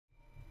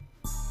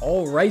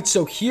Alright,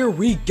 so here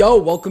we go.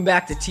 Welcome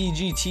back to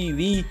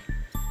TGTV.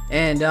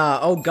 And,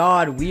 oh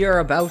god, we are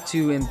about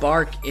to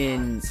embark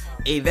in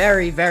a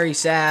very, very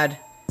sad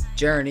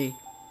journey.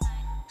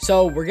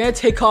 So, we're gonna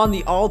take on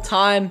the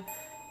all-time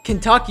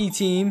Kentucky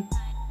team.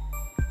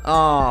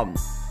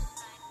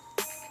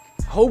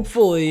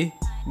 Hopefully,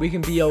 we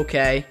can be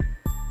okay.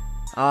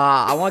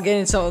 I want to get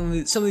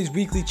into some of these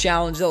weekly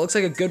challenges. That looks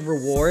like a good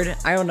reward.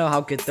 I don't know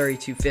how good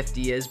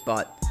 3250 is,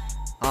 but,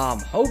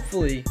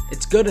 hopefully,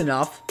 it's good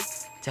enough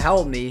to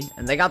help me.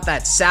 And they got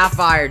that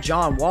Sapphire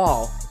John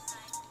Wall.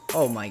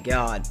 Oh my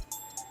god.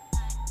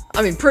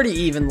 I mean, pretty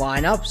even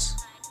lineups.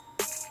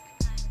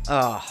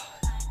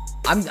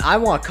 I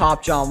want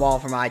Cop John Wall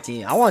for my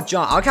team. I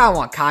kind of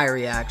want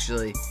Kyrie,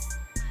 actually.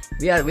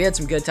 We had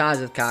some good times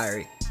with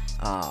Kyrie.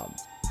 Alright,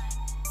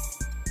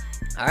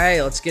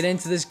 let's get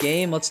into this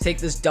game. Let's take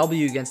this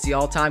W against the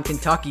all-time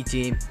Kentucky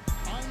team.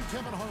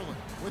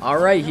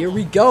 Alright, here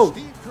we go.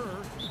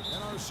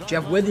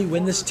 Jeff Withey,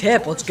 win this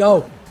tip. Let's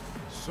go.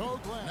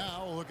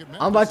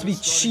 I'm about to be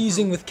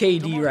cheesing with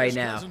KD right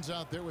now.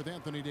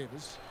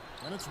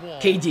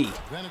 KD.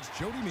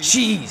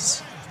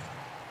 Cheese.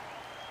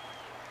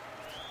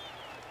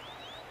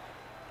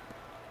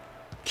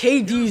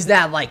 KD's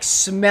that, like,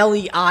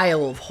 smelly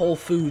aisle of Whole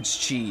Foods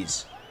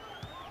cheese.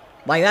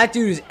 Like, that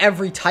dude is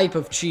every type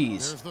of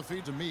cheese.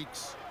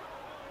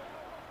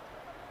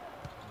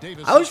 I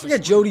always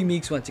forget Jody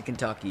Meeks went to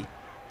Kentucky.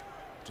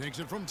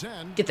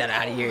 Get that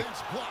out of here.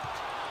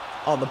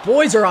 Oh, the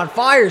boys are on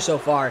fire so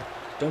far.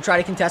 Don't try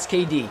to contest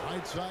KD.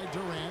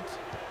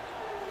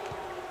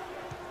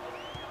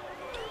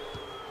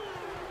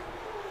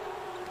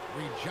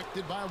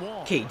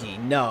 KD,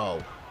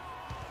 no.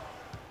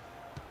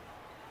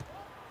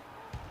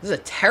 This is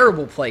a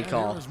terrible play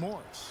call.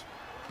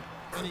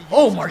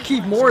 Oh,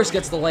 Markieff Morris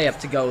gets the layup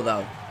to go,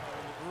 though.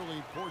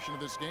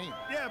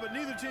 Yeah, but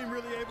neither team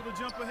really able to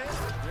jump ahead.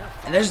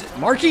 And there's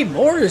Markieff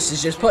Morris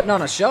is just putting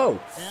on a show.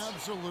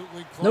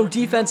 No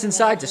defense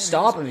inside to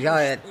stop him. He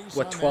got at,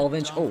 what,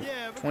 12-inch? Oh,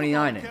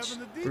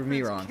 29-inch. Prove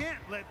me wrong.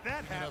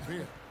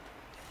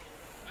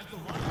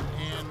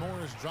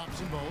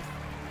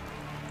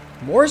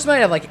 Morris might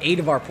have like 8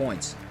 of our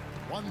points.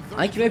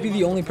 I think he might be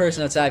the only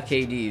person outside of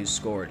KD who's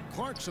scored.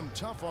 Some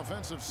tough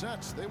offensive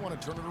sets. They want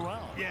to turn it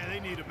around. Yeah,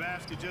 they need a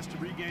basket just to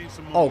regain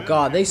some Oh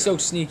god, they so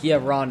sneaky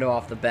have Rondo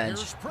off the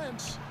bench.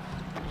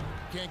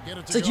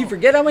 It's like you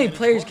forget how many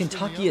players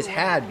Kentucky has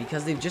had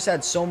because they've just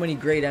had so many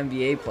great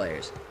NBA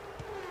players.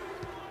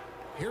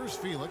 Here's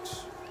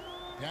Felix.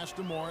 Pass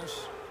to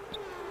Morris.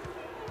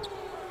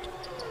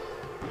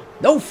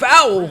 No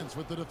foul.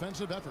 With the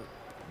defensive effort.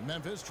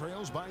 Memphis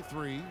trails by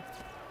 3.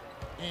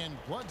 And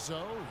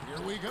Bledsoe,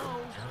 here we go.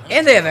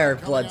 And they have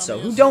Eric Bledsoe.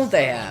 Who don't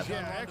they have?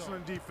 Yeah,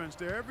 excellent defense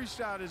there. Every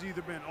shot has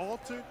either been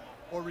altered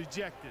or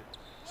rejected.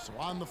 So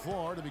on the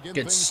floor to begin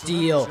Good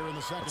steal.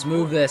 Let's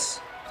move this.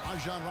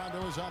 Rajon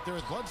Rondo is out there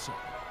at Bledsoe.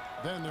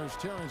 Then there's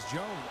Terrence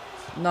Jones.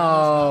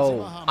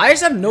 No. I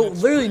just have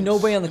literally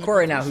nobody on the court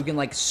right now who can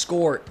like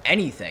score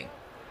anything.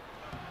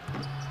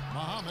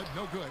 Muhammad,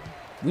 no good.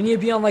 We need to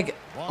be on like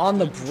on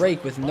the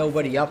break with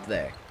nobody up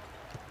there.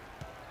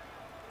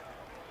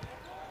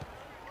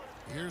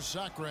 Here's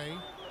Sacre.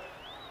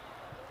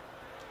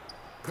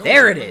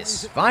 There it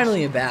is.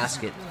 Finally a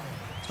basket.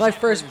 It's my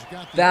first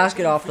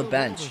basket off the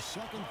bench.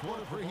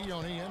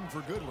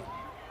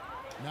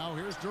 Now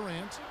here's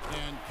Durant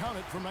and count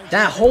it from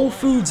that Whole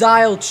Foods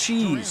aisle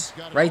cheese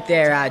right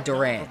there at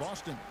Durant.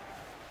 Playing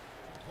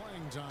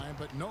time,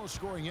 but no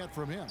scoring yet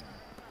from him.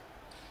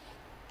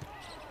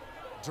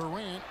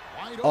 Durant,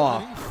 wide open.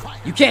 Oh,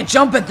 you can't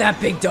jump at that,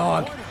 big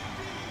dog.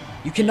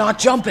 You cannot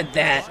jump at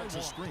that.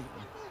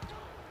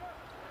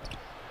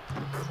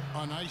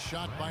 A nice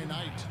shot by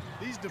Knight.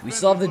 We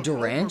still have the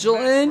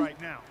Durangela in?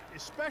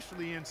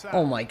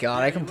 Oh my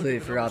god, I completely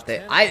forgot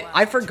that.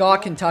 I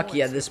forgot Kentucky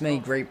had this many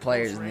great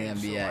players in the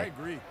NBA.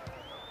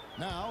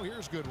 Now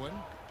here's Goodwin.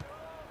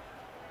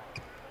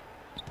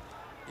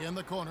 In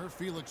the corner,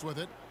 Felix with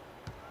it.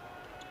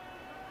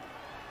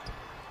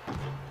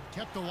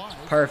 Kept alive.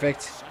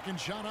 Perfect. Second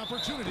shot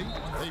opportunity.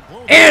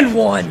 And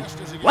one.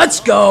 Let's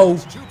go.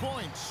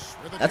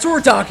 That's what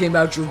we're talking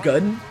about, Drew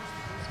Gooden.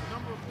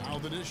 Now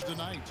the dish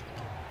tonight.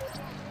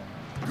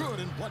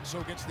 Good, and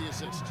Bledsoe gets the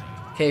assist.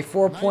 Okay,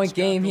 4-point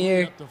game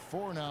here.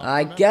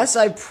 I guess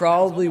I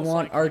probably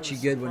want Archie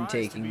Goodwin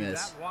taking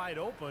this.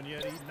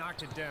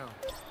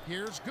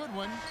 Here's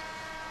Goodwin.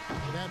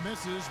 That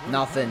misses.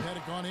 Nothing.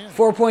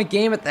 4-point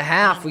game at the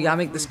half. We gotta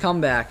make this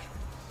comeback.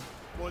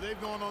 Boy,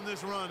 they've gone on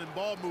this run, and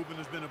ball movement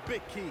has been a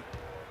big key.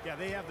 Yeah,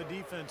 they have the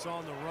defense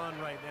on the run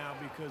right now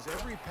because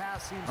every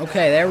pass seems.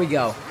 Okay, there we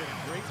go.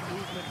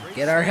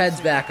 Get our heads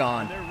back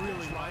on. They're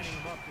really lining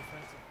them up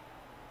defensively.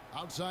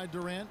 Outside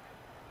Durant.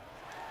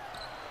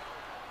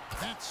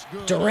 That's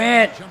good.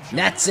 Durant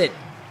nets it.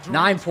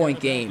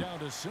 9-point game.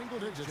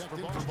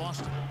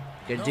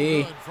 Good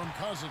D.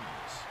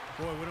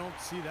 Boy, we don't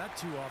see that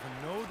too often.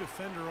 No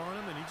defender on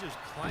him, and he just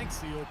clanks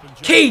the open jump.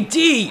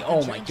 KD!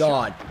 Oh my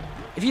god.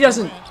 If he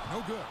doesn't...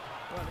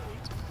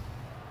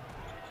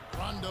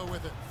 Rondo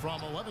with it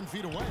from 11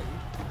 feet away.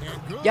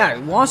 And good. Yeah,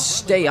 he wants to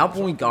stay up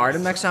when we guard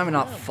him next time and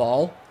not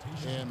fall.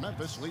 And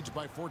Memphis leads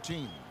by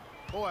 14.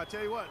 Boy, I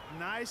tell you what,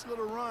 nice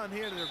little run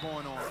here that they're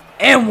going on.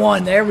 And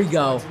one. There we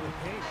go.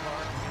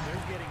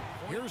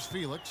 Here's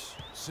Felix.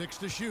 6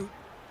 to shoot.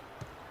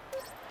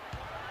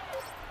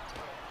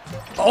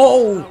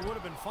 Oh,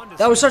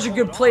 that was such a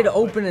good play to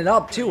open it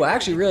up, too. I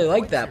actually really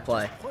like that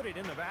play.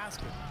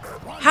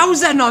 How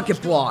does that not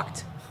get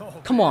blocked?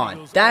 Come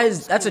on.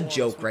 That's a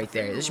joke right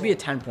there. This should be a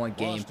 10-point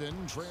game.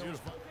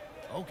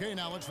 Okay,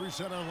 now let's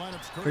reset our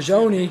lineups.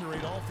 Prigioni.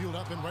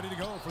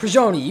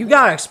 Prigioni, you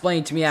got to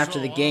explain to me after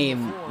the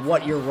game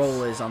what your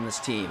role is on this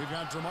team.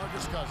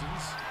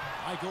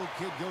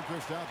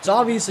 It's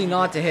obviously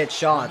not to hit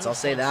shots, I'll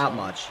say that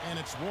much. And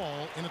it's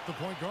Wall in at the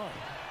point guard.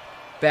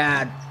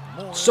 Bad.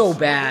 So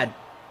bad.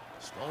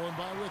 Stolen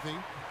by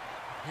Withy.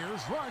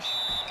 Here's Rush.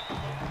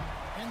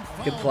 And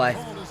Good play.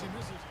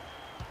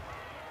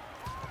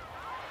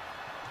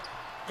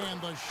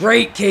 And the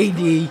Great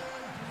KD.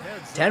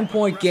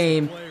 10-point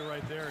game.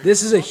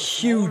 This is a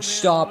huge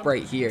stop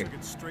right here.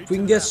 If we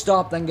can get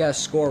stopped, then get a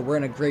score, we're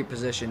in a great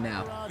position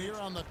now.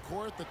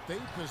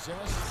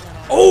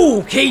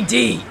 Oh,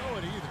 KD.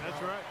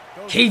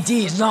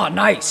 KD is not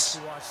nice.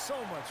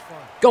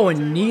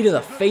 Going knee to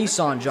the face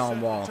on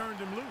John Wall.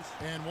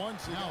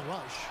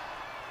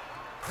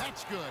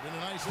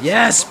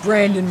 Yes,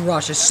 Brandon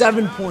Rush, a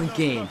 7-point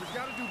game.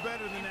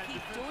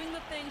 Keep doing the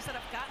things that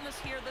have gotten us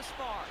here this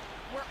far.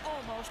 We're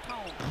almost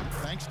home.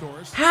 Thanks,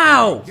 Doris.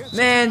 How?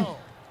 Man.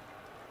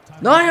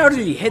 Not how did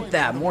he hit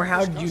that, more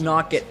how did you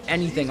not get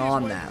anything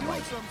on that?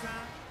 Like,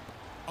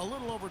 a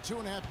little over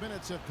 2.5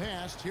 minutes have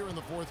passed here in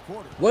the fourth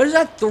quarter. what does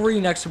that 3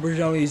 next to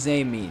Prigioni's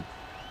name mean?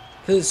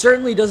 Because it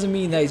certainly doesn't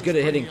mean that he's good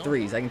at hitting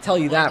threes. I can tell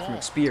you that from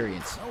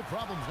experience.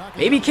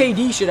 Maybe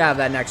KD should have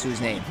that next to his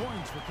name.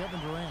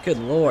 Good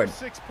Lord.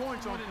 6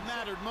 points on it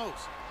mattered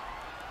most.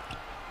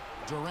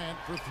 Durant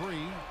for 3.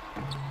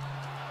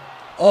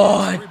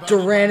 Oh, if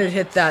Durant had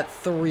hit that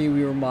 3,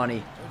 we were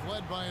money. They've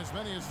led by as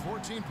many as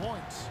 14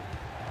 points.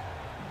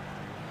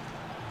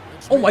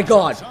 Oh my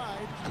God.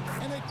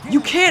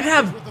 You can't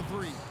have...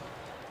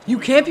 You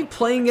can't be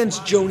playing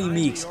against Jody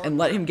Meeks and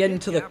let him get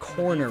into the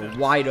corner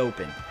wide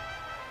open.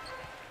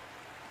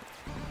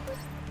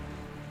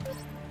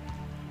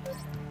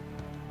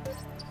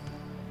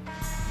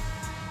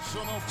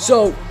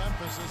 So,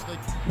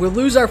 we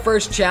lose our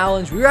first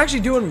challenge. We were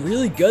actually doing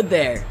really good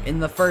there in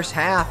the first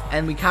half,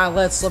 and we kind of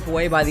let it slip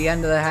away by the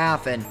end of the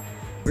half, and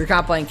we were kind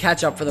of playing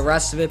catch-up for the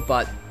rest of it,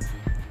 but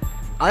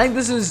I think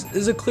this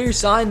is a clear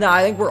sign that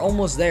I think we're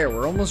almost there.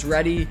 We're almost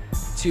ready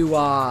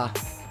to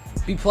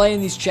be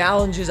playing these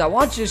challenges. I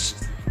want to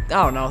just,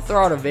 I don't know,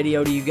 throw out a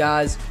video to you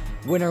guys.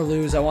 Win or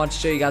lose, I want to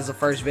show you guys the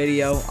first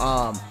video.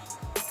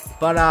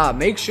 But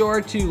make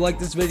sure to like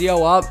this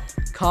video up,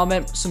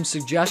 comment some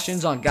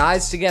suggestions on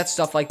guys to get,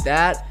 stuff like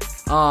that.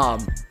 I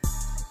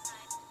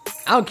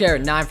don't care,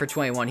 9 for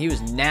 21, he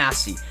was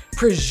nasty.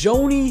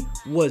 Prigioni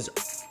was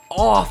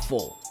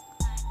awful.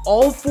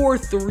 All 4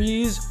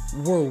 threes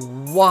were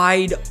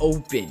wide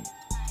open,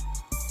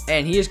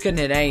 and he just couldn't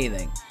hit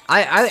anything.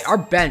 Our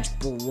bench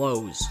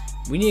blows.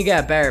 We need to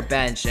get a better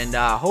bench, and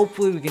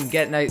hopefully we can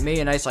get maybe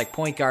a nice like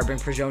point guard, bring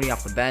Prigioni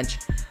off the bench.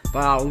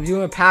 But we'll be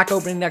doing a pack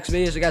opening next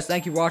video. So guys,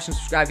 thank you for watching.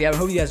 Subscribe if you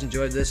haven't. Hope you guys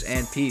enjoyed this,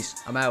 and peace.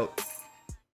 I'm out.